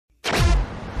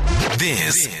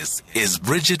This is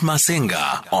Bridget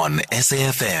Masenga on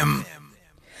SAFM.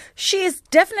 She is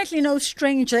definitely no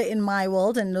stranger in my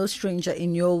world and no stranger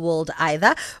in your world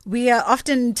either. We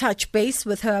often touch base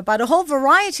with her about a whole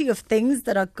variety of things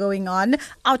that are going on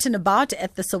out and about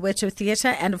at the Soweto Theatre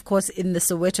and, of course, in the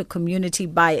Soweto community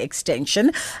by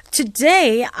extension.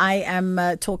 Today, I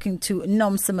am talking to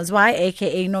NOMSA MAZWAI,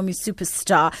 aka Nomi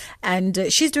Superstar, and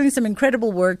she's doing some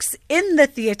incredible works in the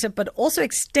theatre, but also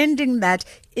extending that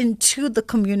into the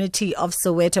community of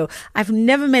Soweto. I've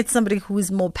never met somebody who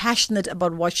is more passionate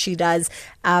about what she does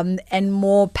and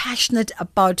more passionate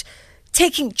about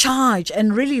taking charge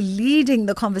and really leading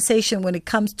the conversation when it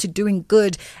comes to doing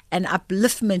good and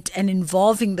upliftment and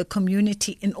involving the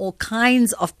community in all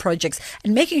kinds of projects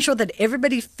and making sure that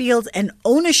everybody feels an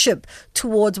ownership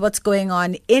towards what's going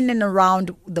on in and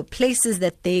around the places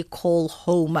that they call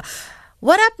home.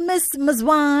 What up, Miss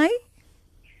Mazwai?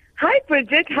 Hi,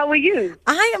 Bridget. How are you?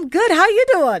 I am good. How are you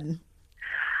doing?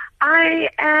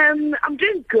 I'm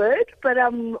doing good, but I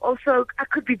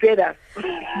could be better.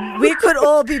 We could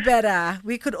all be better.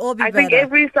 I think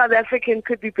every South African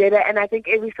could be better, and I think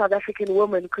every South African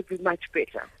woman could be much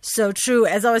better. So true.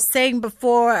 As I was saying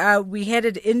before we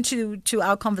headed into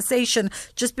our conversation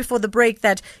just before the break,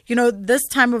 that, you know, this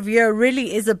time of year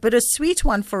really is a bittersweet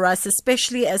one for us,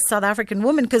 especially as South African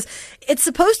women, because it's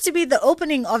supposed to be the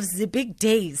opening of the big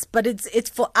days, but it's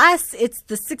for us, it's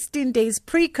the 16 days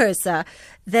precursor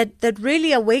that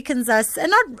really awakens us,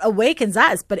 and not awakens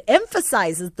us, but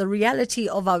emphasizes the reality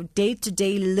of our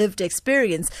day-to-day lived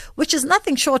experience, which is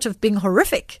nothing short of being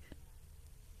horrific.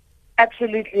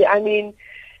 Absolutely. I mean,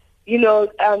 you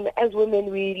know, as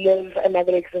women, we live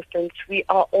another existence. We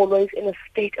are always in a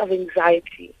state of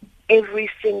anxiety every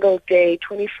single day,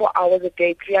 24 hours a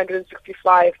day,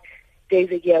 365 days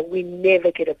a year. We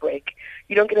never get a break.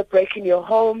 You don't get a break in your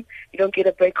home. You don't get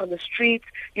a break on the streets.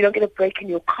 You don't get a break in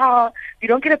your car. You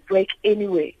don't get a break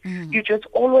anywhere. You're just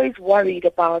always worried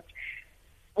about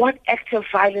what act of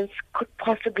violence could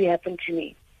possibly happen to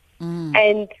me.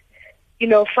 And, you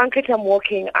know, frankly, I'm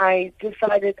walking. I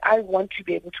decided I want to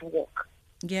be able to walk.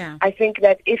 Yeah. I think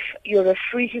that if you're a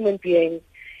free human being,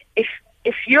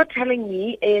 if you're telling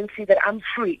me, ANC, that I'm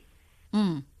free,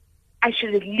 I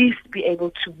should at least be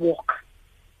able to walk.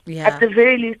 Yeah. At the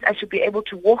very least, I should be able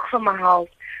to walk from my house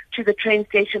to the train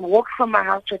station, walk from my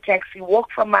house to a taxi,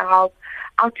 walk from my house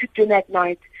out to dinner at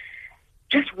night.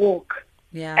 Just walk.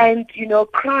 Yeah. And, you know,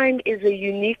 crime is a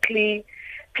uniquely...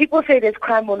 People say there's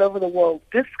crime all over the world.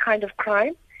 This kind of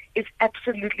crime is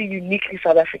absolutely uniquely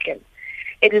South African.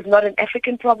 It is not an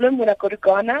African problem. When I go to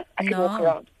Ghana, I can walk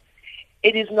around.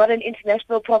 It is not an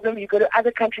international problem. You go to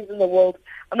other countries in the world.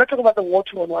 I'm not talking about the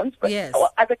war-torn ones, but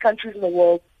other countries in the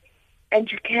world, and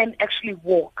you can actually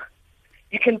walk.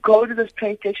 You can go to this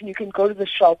train station, you can go to the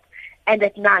shop, and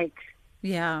at night.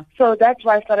 Yeah. So that's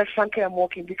why I started Funky I'm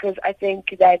Walking, because I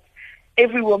think that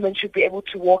every woman should be able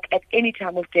to walk at any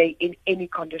time of day in any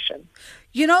condition.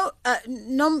 You know,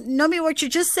 Nomi, what you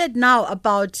just said now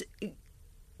about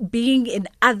being in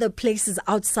other places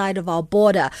outside of our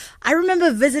border. I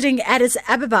remember visiting Addis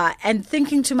Ababa and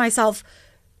thinking to myself,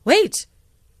 wait,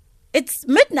 it's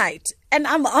midnight and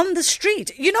I'm on the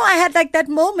street. You know, I had like that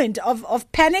moment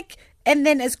of panic, and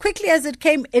then as quickly as it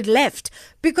came, it left,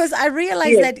 because I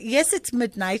realized that, yes, it's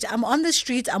midnight. I'm on the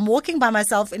street. I'm walking by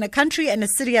myself in a country and a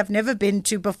city I've never been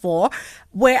to before,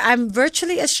 where I'm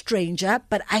virtually a stranger,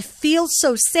 but I feel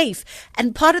so safe.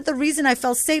 And part of the reason I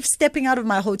felt safe stepping out of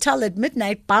my hotel at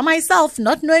midnight by myself,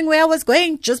 not knowing where I was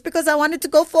going, just because I wanted to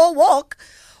go for a walk,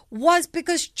 was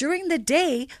because during the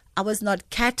day, I was not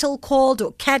cattle called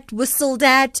or cat whistled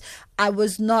at. I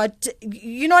was not,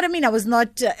 you know what I mean? I was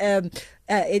not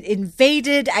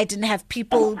invaded. I didn't have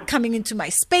people coming into my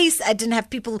space. I didn't have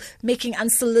people making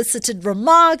unsolicited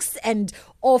remarks and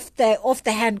off the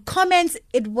hand comments.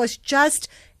 It was just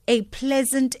a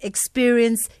pleasant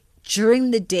experience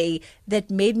during the day that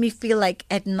made me feel like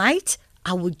at night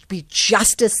I would be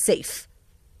just as safe.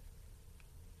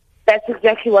 That's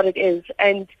exactly what it is.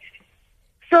 And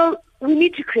so we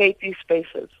need to create these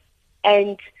spaces.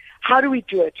 And how do we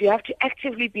do it? You have to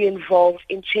actively be involved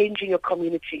in changing your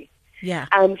community. Yeah.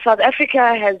 South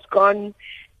Africa has gone,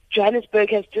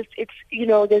 Johannesburg has just, it's, you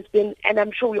know, there's been, and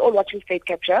I'm sure we're all watching State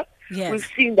Capture. Yes.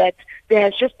 We've seen that there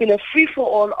has just been a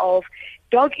free-for-all of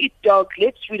dog eat dog,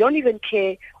 we don't even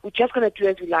care, we're just going to do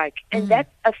as we like. And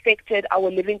that affected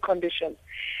our living conditions.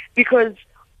 Because,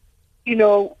 you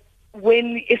know,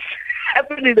 when it's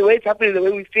happening the way it's happening, the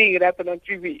way we're seeing it happen on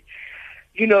TV,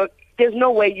 you know, there's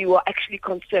no way you are actually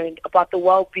concerned about the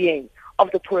well-being of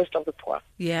the poorest of the poor.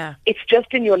 Yeah. It's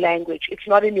just in your language. It's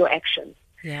not in your actions.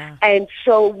 Yeah. And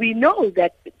so we know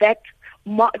that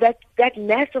that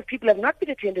mass of people have not been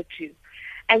attended to.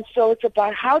 And so it's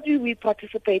about how do we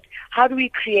participate, how do we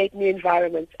create new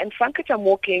environments. And Funkadam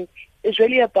Walking is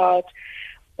really about,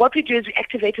 what we do is we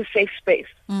activate a safe space.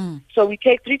 So we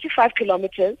take 3 to 5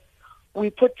 kilometers, we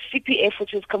put CPF,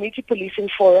 which is Community Policing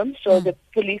Forum. So the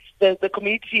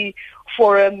community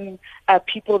forum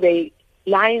people, they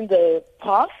line the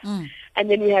path. And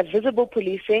then we have visible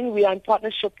policing. We are in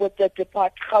partnership with the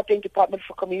Gauteng Department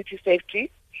for Community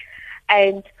Safety.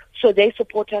 And so they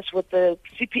support us with the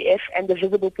CPF and the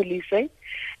visible policing.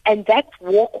 And that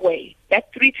walkway,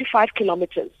 that 3 to 5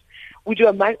 kilometers, we do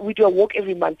a walk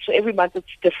every month. So every month it's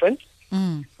different.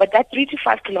 But that 3 to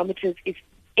 5 kilometers is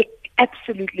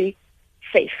absolutely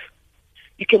safe.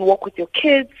 You can walk with your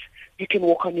kids. You can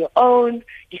walk on your own.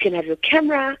 You can have your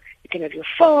camera. You can have your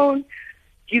phone.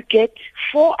 You get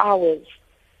 4 hours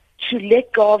to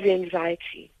let go of your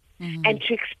anxiety and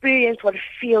to experience what it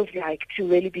feels like to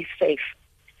really be safe.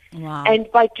 Wow.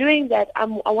 And by doing that, I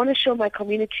want to show my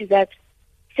community that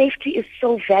safety is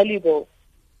so valuable.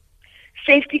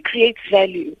 Safety creates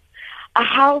value. A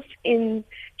house in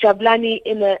Jablani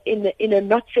in a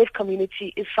not safe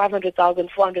community is 500,000,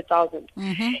 400,000.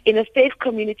 In a safe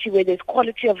community where there's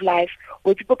quality of life,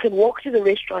 where people can walk to the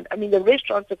restaurant. I mean, the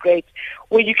restaurants are great.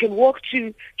 Where you can walk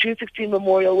to June 16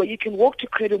 Memorial, where you can walk to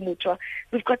Credo Mutwa.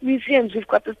 We've got museums, we've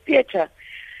got the theater.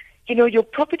 You know, your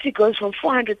property goes from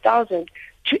 400,000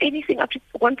 to anything up to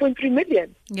 1.3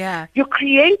 million. Yeah. You're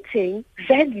creating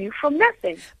value from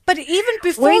nothing. But even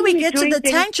before we get to the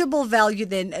tangible value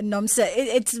then, NOMSA,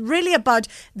 it's really about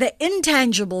the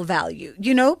intangible value,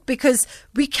 you know, because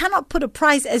we cannot put a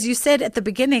price, as you said at the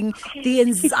beginning, the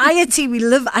anxiety we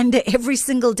live under every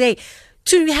single day.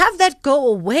 To have that go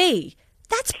away,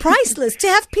 that's priceless. To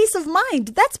have peace of mind,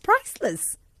 that's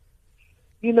priceless.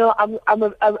 You know,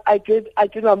 I did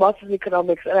my master's in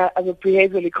economics, and I'm a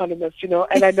behavioral economist, you know,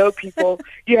 and I know people,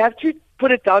 you have to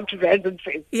put it down to random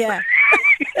things. Yeah.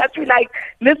 You have to be like,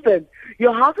 listen,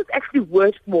 your house is actually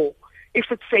worth more if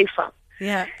it's safer.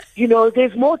 Yeah. You know,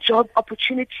 there's more job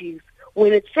opportunities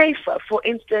when it's safer. For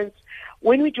instance,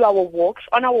 when we do our walks,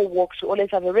 on our walks, we always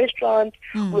have a restaurant.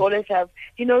 We always have,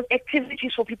 you know,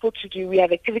 activities for people to do. We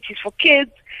have activities for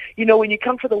kids. You know, when you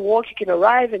come for the walk, you can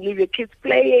arrive and leave your kids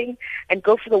playing and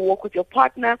go for the walk with your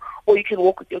partner, or you can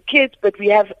walk with your kids. But we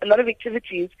have a lot of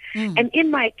activities. And in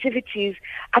my activities,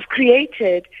 I've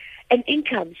created an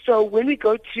income. So when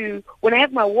I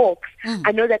have my walks,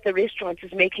 I know that the restaurant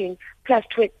is making plus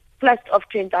of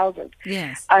 10,000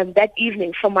 that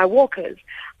evening from my walkers.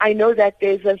 I know that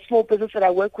there's a small business that I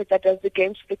work with that does the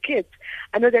games for the kids.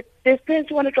 I know that there's parents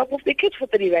who want to drop off their kids for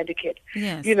 30 Rand a kid.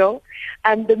 You know,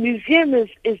 and the museum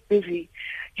is busy.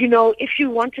 You know, if you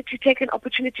wanted to take an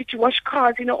opportunity to wash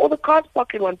cars, you know, all the cars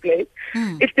park in one place.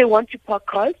 If they want to park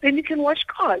cars, then you can wash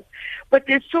cars. But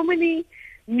there's so many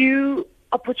new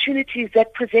opportunities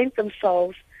that present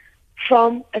themselves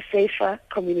from a safer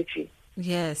community.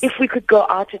 Yes. If we could go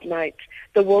out at night,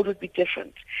 the world would be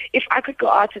different. If I could go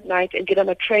out at night and get on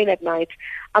a train at night,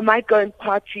 I might go and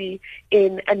party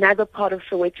in another part of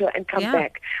Soweto and come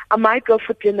back. I might go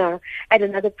for dinner at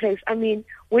another place. I mean,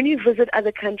 when you visit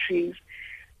other countries,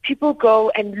 people go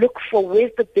and look for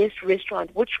where's the best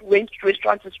restaurant, which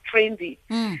restaurant is trendy.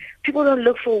 People don't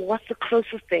look for what's the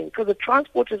closest thing, because the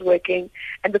transport is working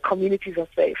and the communities are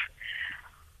safe.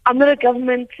 I'm not a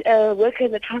government worker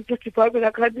in the transport department.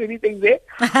 I can't do anything there.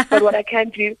 But what I can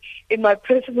do in my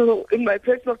personal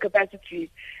capacity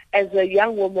as a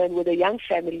young woman with a young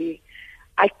family,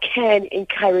 I can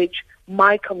encourage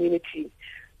my community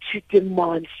to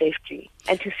demand safety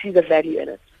and to see the value in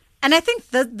it. And I think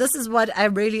that this is what I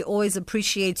really always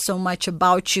appreciate so much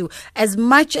about you. As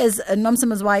much as NOMSA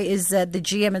MAZWAI is the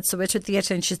GM at Soweto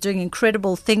Theatre, and she's doing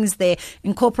incredible things there,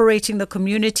 incorporating the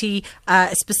community,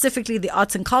 specifically the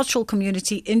arts and cultural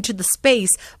community, into the space.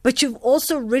 But you've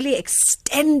also really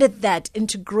extended that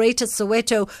into Greater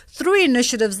Soweto through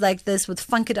initiatives like this with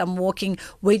Funkadam Walking,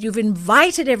 where you've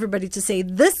invited everybody to say,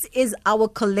 this is our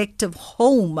collective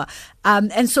home.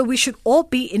 And so we should all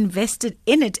be invested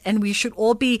in it, and we should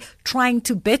all be trying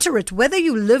to better it. Whether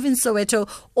you live in Soweto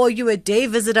or you're a day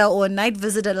visitor or a night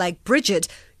visitor like Bridget,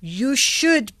 you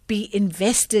should be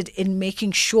invested in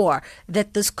making sure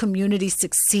that this community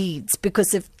succeeds.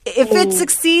 Because if it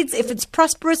succeeds, if it's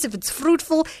prosperous, if it's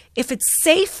fruitful, if it's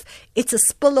safe, it's a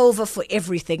spillover for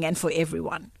everything and for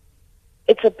everyone.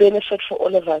 It's a benefit for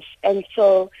all of us. And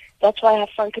so that's why I have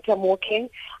Funkadam Walking.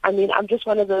 I mean, I'm just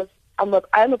one of those. I'm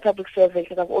a public servant,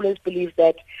 and I've always believed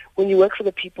that when you work for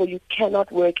the people, you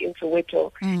cannot work in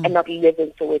Soweto and not live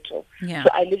in Soweto. So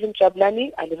I live in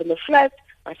Jablani, I live in the flat,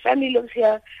 My family lives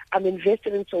here. I'm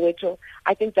invested in Soweto.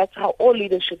 I think that's how all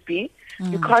leaders should be.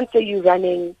 You can't say you're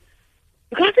running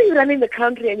the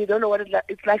country and you don't know what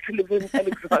it's like to live in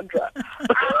Alexandra.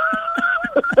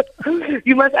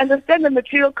 You must understand the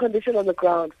material condition on the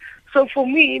ground. So for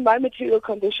me, my material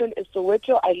condition is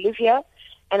Soweto. I live here,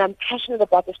 and I'm passionate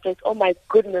about this place. Oh my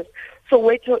goodness.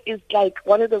 Soweto is like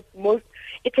one of the most,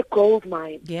 it's a gold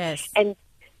mine. Yes. And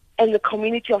the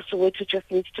community of Soweto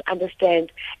just needs to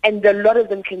understand, and a lot of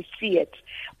them can see it.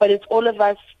 But it's all of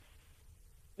us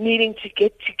needing to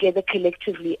get together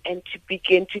collectively and to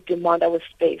begin to demand our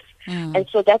space. And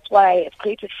so that's why I've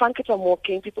created Funk It I'm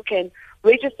Walking. People can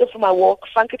register for my walk,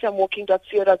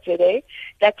 funkitamwalking.co.za.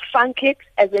 That's Funk It,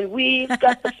 as in we've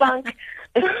got the funk.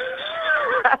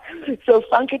 So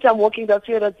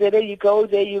funkitamwalking.co.za, you go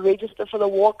there, you register for the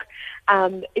walk.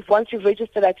 If once you've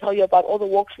registered, I tell you about all the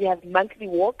walks. We have monthly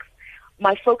walks.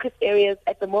 My focus areas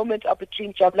at the moment are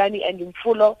between Jabulani and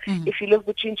Mfulo. If you live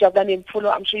between Jabulani and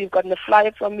Mfulo, I'm sure you've gotten a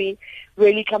flyer from me.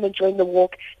 Really come and join the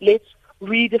walk. Let's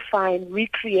redefine,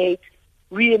 recreate,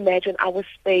 reimagine our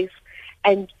space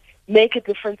and make a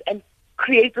difference and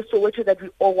create the Soweto that we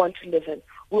all want to live in.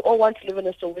 We all want to live in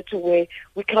a Soweto where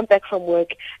we come back from work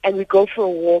and we go for a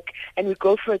walk and we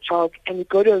go for a jog and we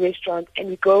go to a restaurant and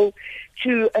we go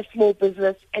to a small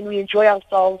business and we enjoy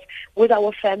ourselves with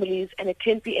our families, and at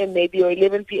 10 p.m. maybe or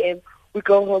 11 p.m. we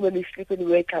go home and we sleep and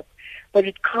we wake up. But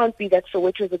it can't be that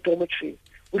Soweto is a dormitory.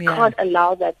 We can't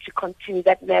allow that to continue.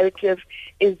 That narrative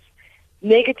is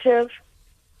negative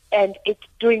and it's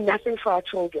doing nothing for our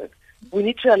children. We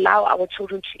need to allow our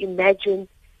children to imagine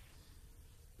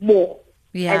more.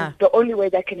 Yeah. And the only way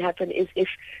that can happen is if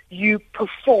you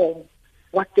perform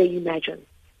what they imagine.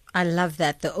 I love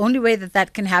that. The only way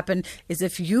that can happen is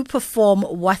if you perform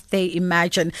what they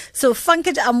imagine. So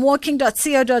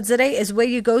funkitamwalking.co.za is where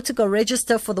you go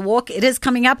register for the walk. It is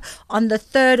coming up on the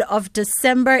 3rd of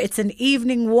December. It's an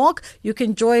evening walk. You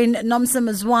can join NOMSA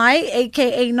MAZWAI,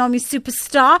 aka Nomi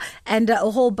Superstar, and a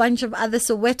whole bunch of other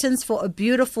Sowetans for a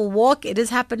beautiful walk. It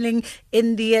is happening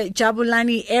in the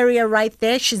Jabulani area right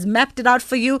there. She's mapped it out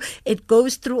for you. It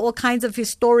goes through all kinds of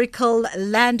historical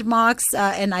landmarks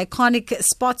and iconic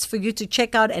spots for you to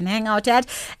check out and hang out at.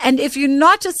 And if you're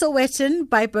not a Sowetan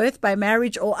by birth, by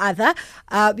marriage or other,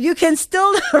 you can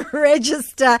still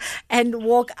register and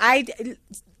walk.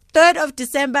 3rd of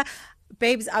December,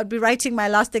 babes, I'll be writing my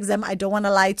last exam. I don't want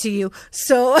to lie to you.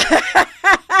 So, but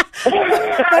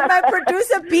my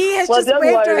producer B has just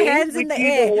waved her hands in the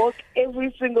air. We walk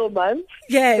every single month.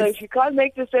 Yes. So if you can't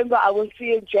make December, I will see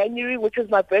you in January, which is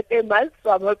my birthday month. So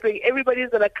I'm hoping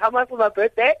everybody's going to come out for my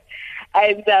birthday.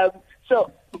 And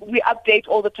so we update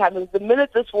all the time. And the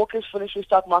minute this walk is finished, we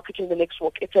start marketing the next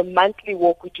walk. It's a monthly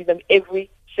walk. We do them every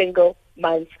single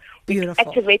month. Beautiful. We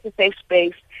activate a safe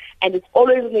space, and it's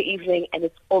always in the evening, and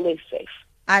it's always safe.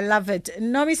 I love it.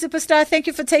 Nomi Superstar, thank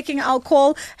you for taking our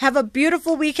call. Have a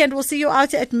beautiful weekend. We'll see you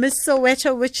out at Miss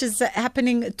Soweto, which is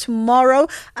happening tomorrow.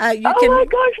 My gosh, Miss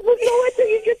Soweto,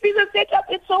 you just see the setup.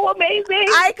 It's so amazing.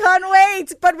 I can't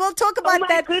wait. But we'll talk about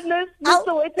that. Oh my goodness, Miss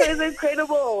Soweto is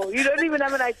incredible. You don't even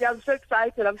have an idea. I'm so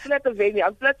excited. I'm still at the venue.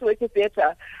 I'm still at Soweto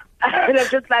Theatre. And I'm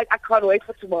just like, I can't wait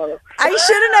for tomorrow. I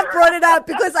shouldn't have brought it up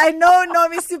because I know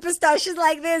Nomi Superstar. She's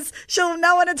like this. She'll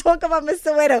now want to talk about Miss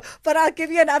Soweto. But I'll give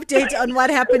you an update on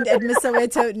what happened at Miss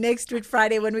Soweto next week,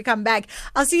 Friday, when we come back.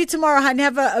 I'll see you tomorrow, hon.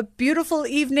 Have a beautiful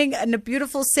evening and a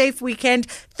beautiful, safe weekend.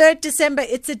 3rd December,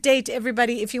 it's a date,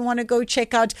 everybody. If you want to go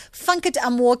check out Funk It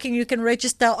I'm Walking, you can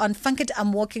register on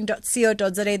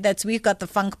funkitamwalking.co.za. That's We've Got the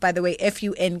Funk, by the way,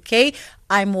 FUNK.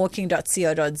 I'm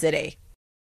walking.co.za.